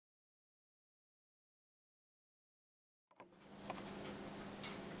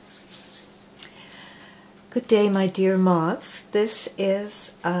Good day, my dear moths. This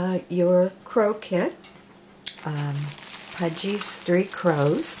is your crow kit, Pudgie's 3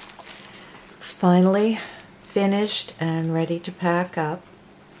 crows. It's finally finished and ready to pack up.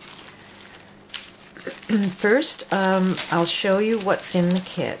 First, I'll show you what's in the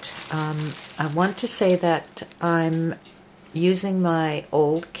kit. I want to say that I'm using my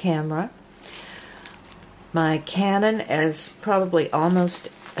old camera. My Canon is probably almost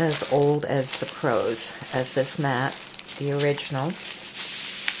as old as the crows, as this mat, the original.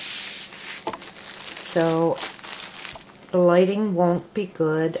 So the lighting won't be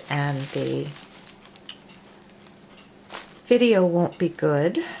good and the video won't be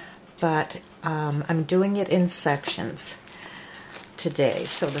good, but I'm doing it in sections today.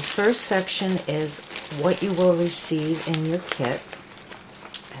 So the first section is what you will receive in your kit,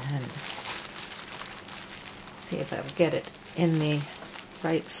 and see if I'll get it in the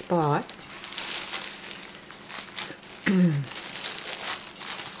right spot.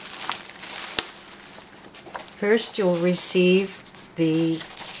 First, you'll receive the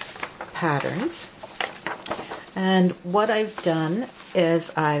patterns, and what I've done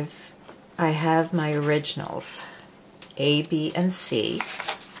is I have my originals, A, B, and C,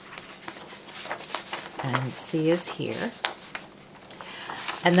 and C is here.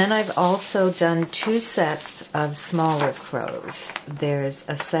 And then I've also done 2 sets of smaller crows. There's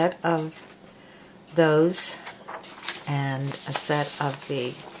a set of those and a set of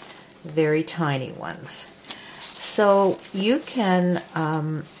the very tiny ones. So you can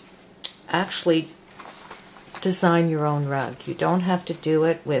actually design your own rug. You don't have to do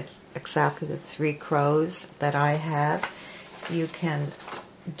it with exactly the 3 crows that I have. You can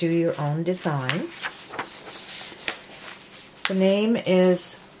do your own design. The name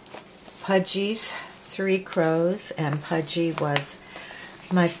is Pudgie's 3 Crows, and Pudgie was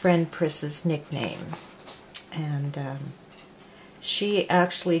my friend Pris's nickname. And she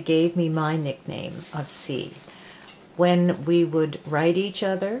actually gave me my nickname of C. When we would write each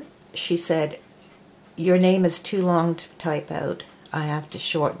other, she said, "Your name is too long to type out. I have to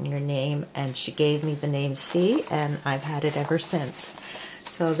shorten your name," and she gave me the name C, and I've had it ever since.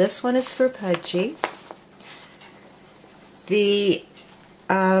 So this one is for Pudgie. The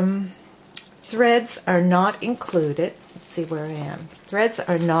threads are not included. Let's see where I am. Threads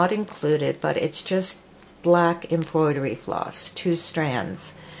are not included, but it's just black embroidery floss, 2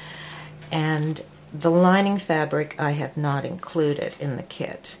 strands. And the lining fabric I have not included in the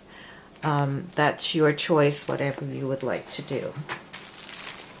kit. That's your choice, whatever you would like to do.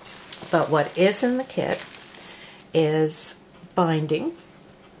 But what is in the kit is binding.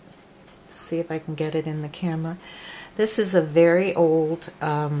 Let's see if I can get it in the camera. This is a very old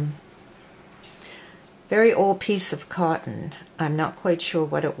piece of cotton. I'm not quite sure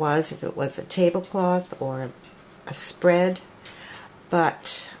what it was, if it was a tablecloth or a spread,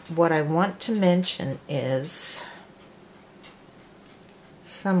 but what I want to mention is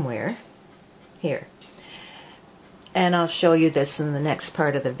somewhere here, and I'll show you this in the next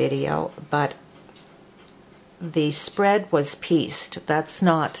part of the video, but the spread was pieced. That's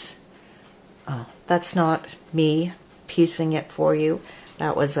not me piecing it for you.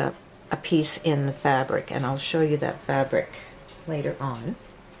 That was a piece in the fabric, and I'll show you that fabric later on.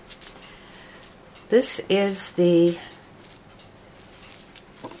 This is the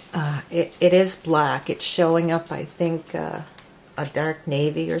it is black. It's showing up, I think, a dark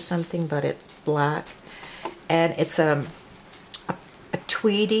navy or something, but it's black, and it's a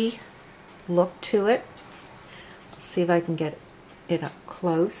tweedy look to it. Let's see if I can get it up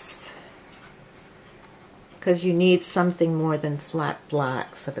close, because you need something more than flat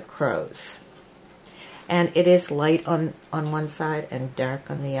black for the crows. And it is light on one side and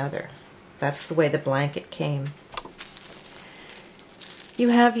dark on the other. That's the way the blanket came. You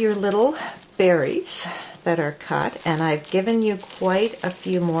have your little berries that are cut, and I've given you quite a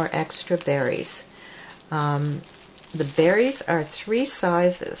few more extra berries. The berries are 3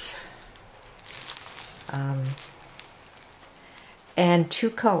 sizes and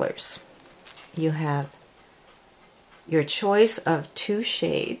 2 colors. You have your choice of 2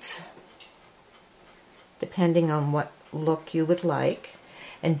 shades, depending on what look you would like.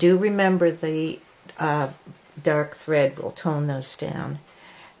 And do remember the dark thread will tone those down.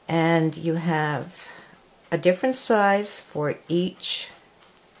 And you have a different size for each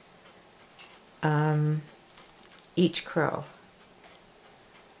crow.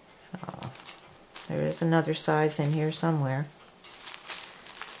 So there is another size in here somewhere,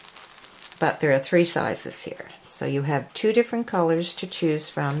 but there are 3 sizes here. So you have 2 different colors to choose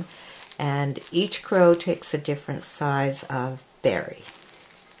from, and each crow takes a different size of berry.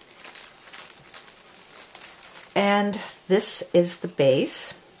 And this is the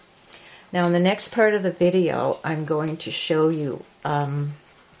base. Now in the next part of the video, I'm going to show you the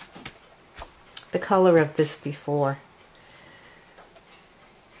color of this before.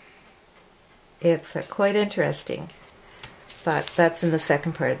 It's quite interesting, but that's in the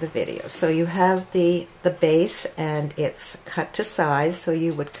second part of the video. So you have the base, and it's cut to size, so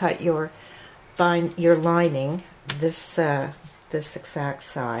you would cut your lining this exact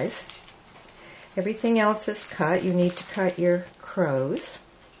size. Everything else is cut. You need to cut your crows,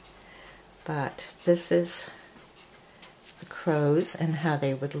 but this is the crows and how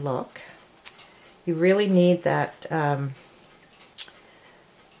they would look. You really need that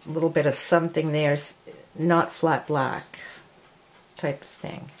little bit of something there, not flat black type of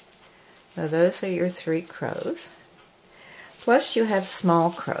thing. Now those are your 3 crows. Plus you have small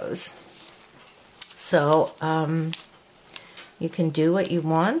crows. So you can do what you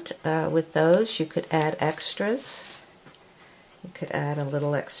want with those. You could add extras. You could add a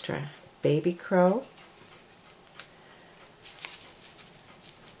little extra baby crow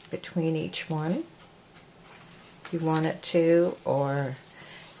between each one if you wanted to, or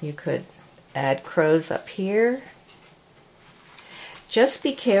you could add crows up here. Just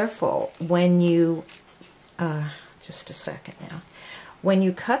be careful when you, just a second now, when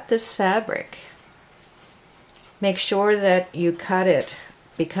you cut this fabric, make sure that you cut it,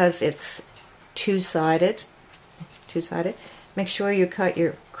 because it's two-sided, make sure you cut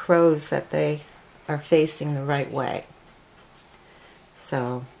your crows that they are facing the right way.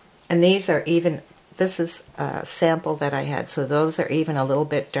 So, and these are even, this is a sample that I had, so those are even a little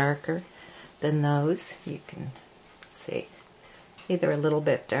bit darker than those. You can see, they're a little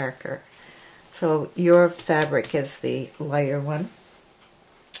bit darker. So your fabric is the lighter one.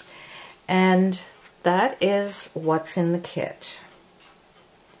 And that is what's in the kit.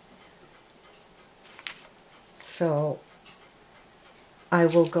 So I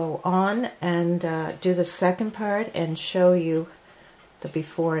will go on and do the second part and show you the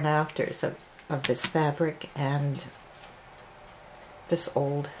before and afters of this fabric and this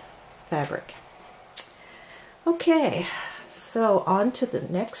old fabric. Okay, so on to the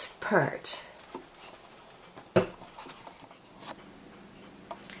next part.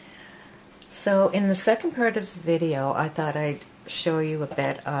 So in the second part of the video, I thought I'd show you a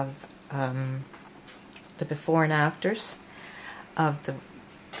bit of the before and afters of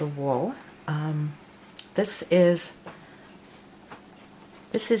the wool. This is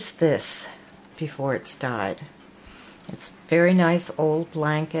this before it's dyed. It's a very nice old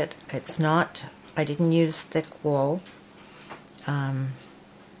blanket. It's not, I didn't use thick wool. And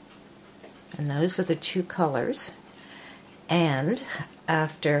those are the 2 colors. And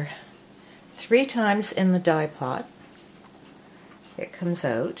after 3 times in the dye pot, it comes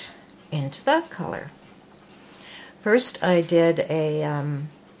out into that color. First I did a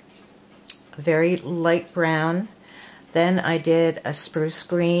very light brown, then I did a spruce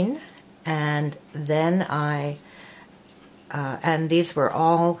green, and then and these were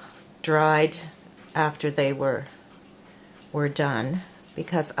all dried after they were done,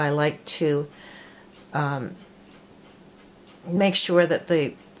 because I like to make sure that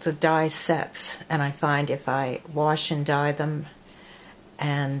the dye sets, and I find if I wash and dye them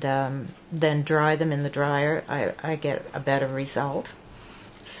and then dry them in the dryer, I get a better result.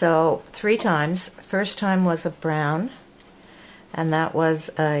 So 3 times. First time was a brown, and that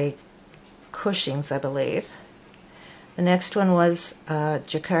was a Cushing's, I believe. The next one was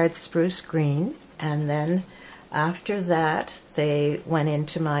Jacquard spruce green, and then after that they went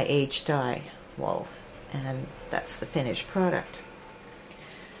into my age dye wool, and that's the finished product.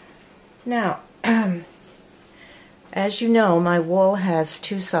 Now, as you know, my wool has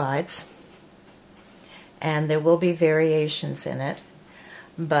 2 sides, and there will be variations in it,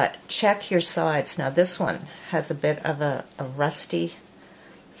 but check your sides. Now this one has a bit of a rusty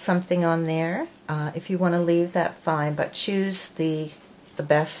something on there. If you want to leave that, fine, but choose the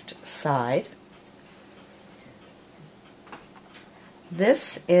best side.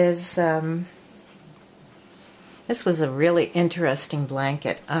 This is this was a really interesting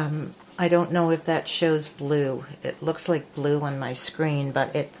blanket. I don't know if that shows blue. It looks like blue on my screen,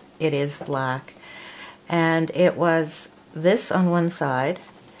 but it is black. And it was this on one side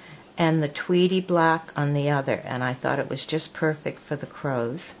and the tweedy black on the other, and I thought it was just perfect for the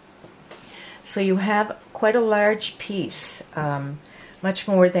crows. So you have quite a large piece, much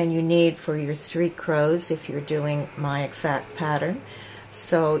more than you need for your 3 crows if you're doing my exact pattern.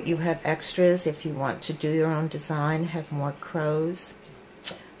 So you have extras if you want to do your own design, have more crows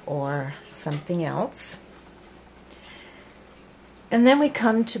or something else. And then we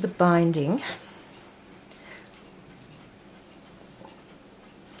come to the binding,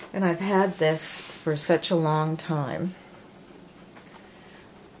 And I've had this for such a long time.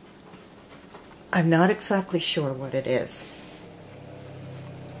 I'm not exactly sure what it is.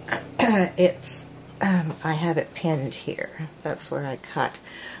 It's, I have it pinned here. That's where I cut.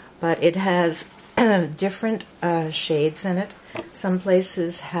 But it has different shades in it. Some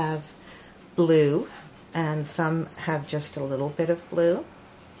places have blue, and some have just a little bit of blue.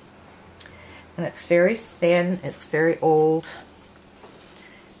 And it's very thin, it's very old,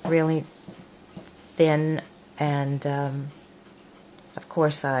 really thin, and of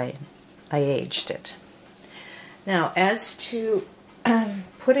course I aged it. Now, as to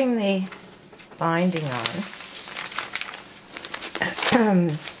putting the binding on,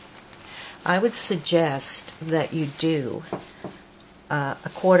 I would suggest that you do a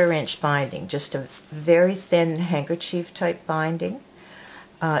 1/4 inch binding, just a very thin handkerchief type binding.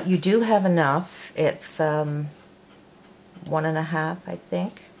 You do have enough. It's 1 1/2, I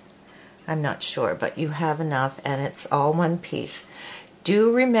think. I'm not sure, but you have enough, and it's all one piece.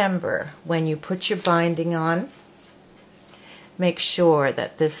 Do remember, when you put your binding on, make sure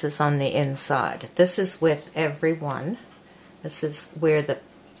that this is on the inside. This is with every one. This is where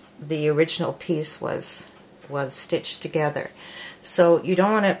the original piece was stitched together. So you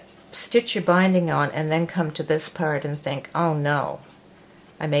don't want to stitch your binding on and then come to this part and think, oh no,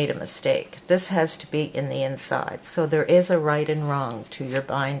 I made a mistake. This has to be in the inside. So there is a right and wrong to your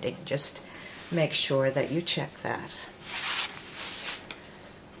binding. Just make sure that you check that.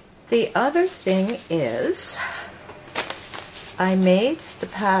 The other thing is, I made the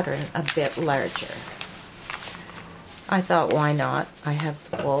pattern a bit larger. I thought, why not? I have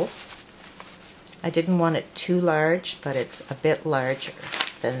the wool. I didn't want it too large, but it's a bit larger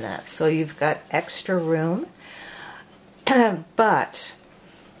than that. So you've got extra room. But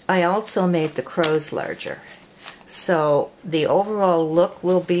I also made the crows larger. So the overall look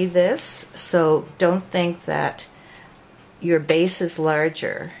will be this. So don't think that your base is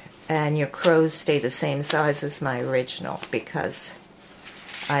larger and your crows stay the same size as my original, because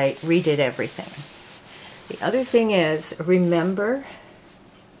I redid everything. The other thing is, remember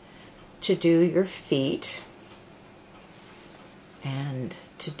to do your feet and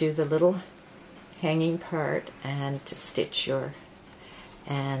to do the little hanging part and to stitch your,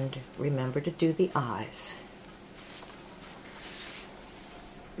 and remember to do the eyes.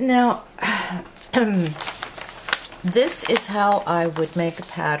 Now, this is how I would make a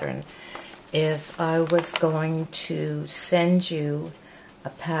pattern if I was going to send you a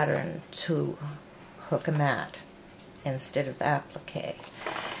pattern to hook a mat instead of applique.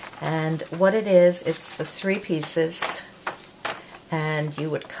 And what it is, it's the 3 pieces, and you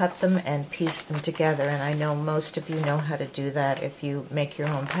would cut them and piece them together. And I know most of you know how to do that if you make your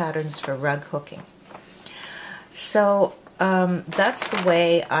own patterns for rug hooking. So that's the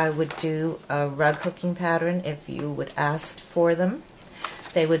way I would do a rug hooking pattern if you would ask for them.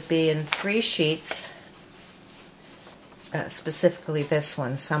 They would be in 3 sheets, specifically this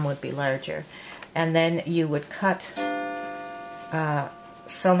one. Some would be larger. And then you would cut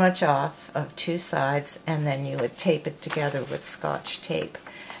so much off of 2 sides, and then you would tape it together with Scotch tape.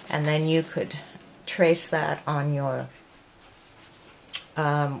 And then you could trace that on your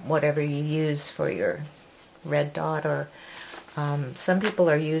whatever you use for your red dot, or some people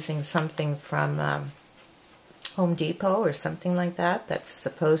are using something from Home Depot or something like that that's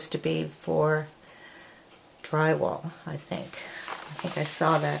supposed to be for drywall, I think. I think I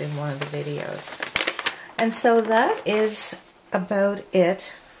saw that in one of the videos. And so that is about it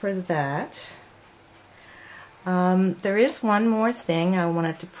for that. There is one more thing I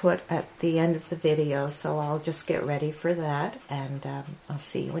wanted to put at the end of the video, so I'll just get ready for that, and I'll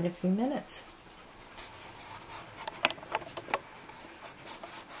see you in a few minutes.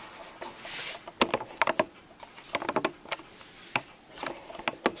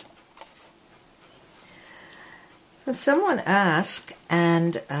 So someone asked,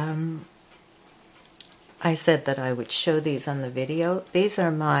 and I said that I would show these on the video. These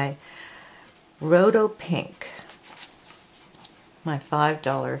are my Rhodo Pink, my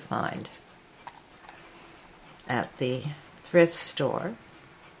 $5 find at the thrift store.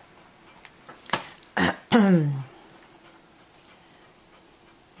 Isn't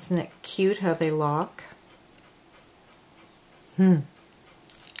it cute how they lock?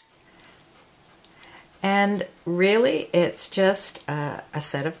 And really, it's just a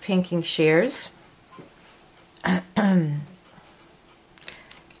set of pinking shears.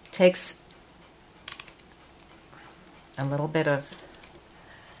 Takes a little bit of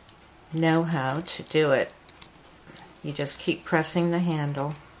know-how to do it. You just keep pressing the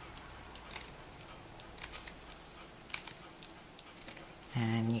handle,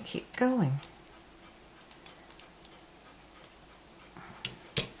 and you keep going.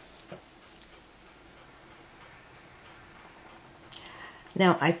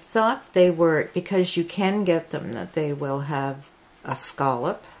 Now, I thought they were, because you can get them, that they will have a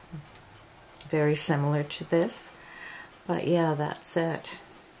scallop, very similar to this. But yeah, that's it.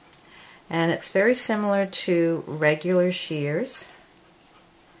 And it's very similar to regular shears.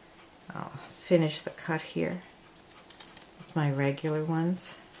 I'll finish the cut here with my regular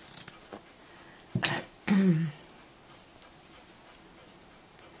ones. The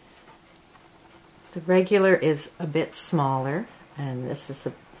regular is a bit smaller, and this is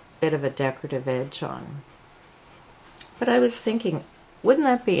a bit of a decorative edge on. But I was thinking, wouldn't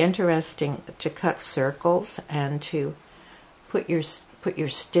that be interesting to cut circles and to put your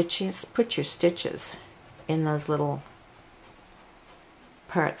stitches in those little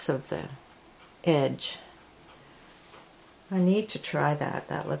parts of the edge. I need to try that.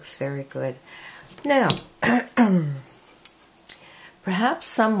 That looks very good. Now, perhaps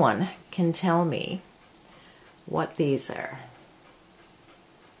someone can tell me what these are.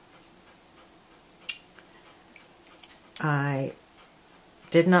 I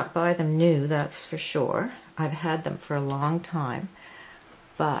did not buy them new, that's for sure. I've had them for a long time,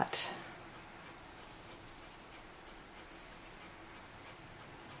 but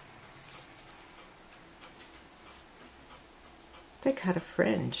they cut a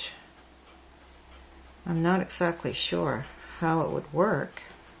fringe. I'm not exactly sure how it would work.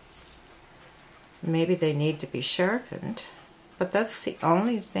 Maybe they need to be sharpened, but that's the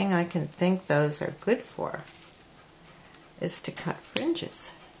only thing I can think those are good for, is to cut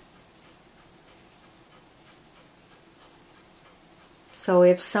fringes. So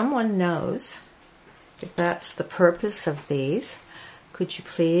if someone knows if that's the purpose of these, could you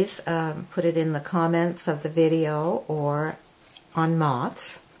please put it in the comments of the video or on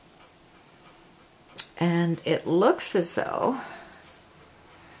moths. And it looks as though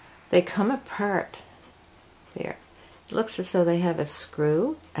they come apart there. It looks as though they have a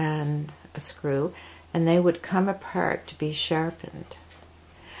screw, and they would come apart to be sharpened.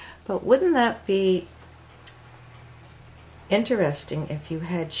 But wouldn't that be interesting if you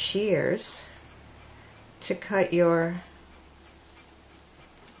had shears to cut your,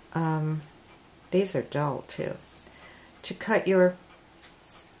 these are dull too, to cut your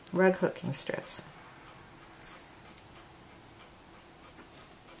rug hooking strips.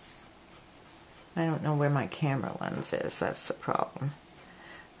 I don't know where my camera lens is, that's the problem.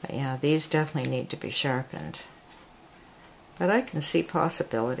 But yeah, these definitely need to be sharpened. But I can see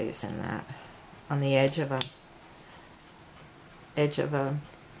possibilities in that, on the edge of a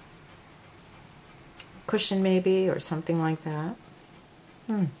cushion maybe, or something like that.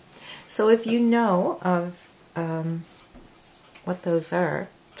 So if you know of what those are,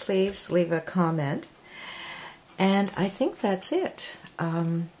 please leave a comment. And I think that's it.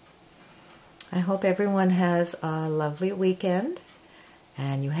 I hope everyone has a lovely weekend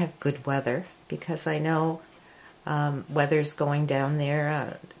and you have good weather, because I know weather's going down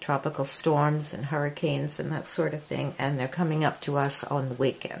there, tropical storms and hurricanes and that sort of thing, and they're coming up to us on the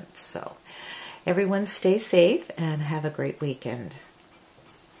weekend. So everyone stay safe and have a great weekend.